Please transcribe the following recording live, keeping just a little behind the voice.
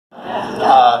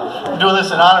doing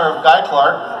this in honor of Guy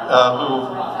Clark, who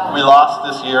we lost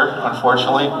this year,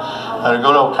 unfortunately. A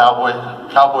good old cowboy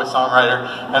songwriter.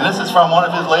 And this is from one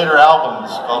of his later albums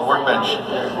called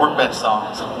Workbench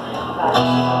Songs.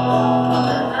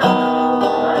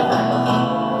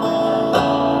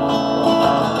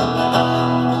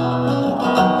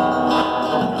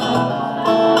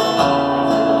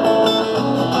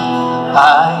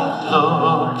 I ain't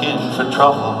looking for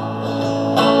trouble.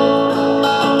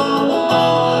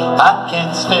 I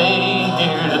can't stay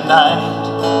here tonight.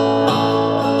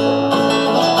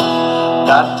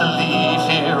 Got to leave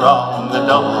here on the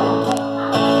double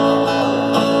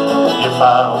if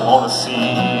I want to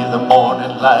see the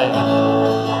morning light.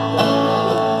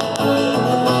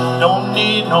 Don't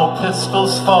need no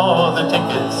pistols for the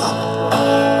tickets,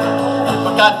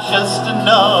 but got just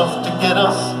enough to get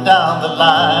us down the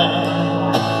line.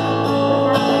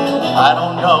 I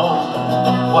don't know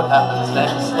what happens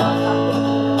next.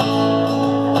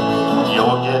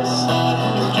 Your guess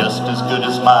is just as good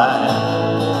as mine.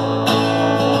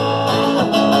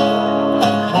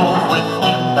 Move with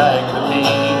me,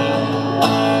 Magdalene.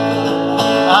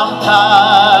 I'm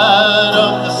tired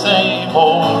of the same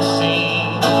old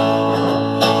scene.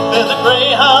 There's a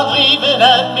greyhound leaving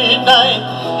at midnight.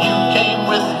 You came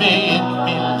with me, it'd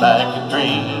be like a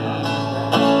dream.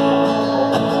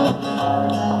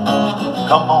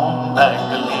 Come on,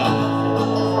 Magdalene.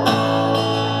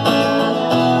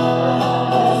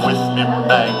 Move with me,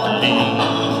 Magdalene.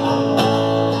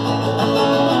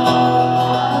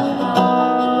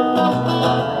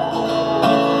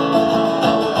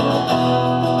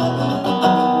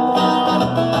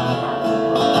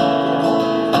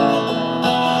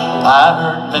 I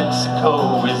heard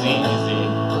Mexico is easy.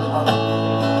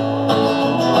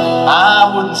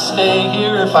 I wouldn't stay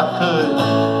here if I could.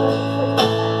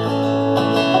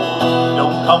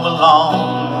 Don't come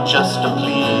along just to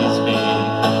please me.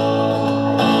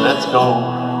 Let's go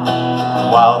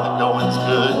while the going's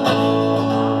good.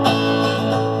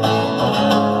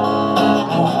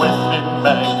 Move with me,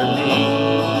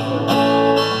 Magdalene.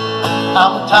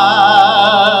 I'm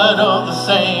tired of the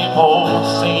same old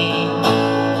scene.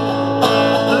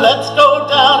 Let's go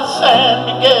down to San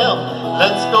Miguel.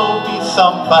 Let's go be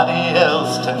somebody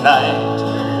else tonight.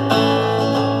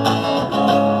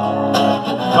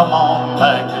 Come on,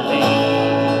 Magdalene.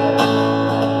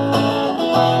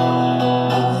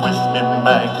 Move with me,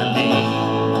 Magdalene.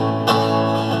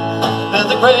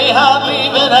 There's a greyhound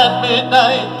leaving at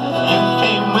midnight. You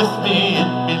came with me,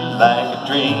 it'd be like a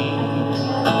dream.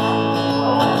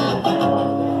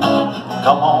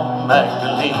 Come on,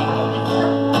 Magdalene.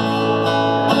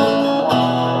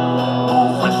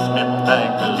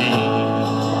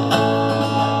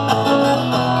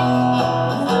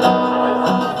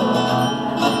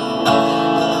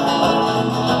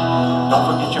 Don't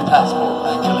forget your passport,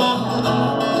 Magdalene.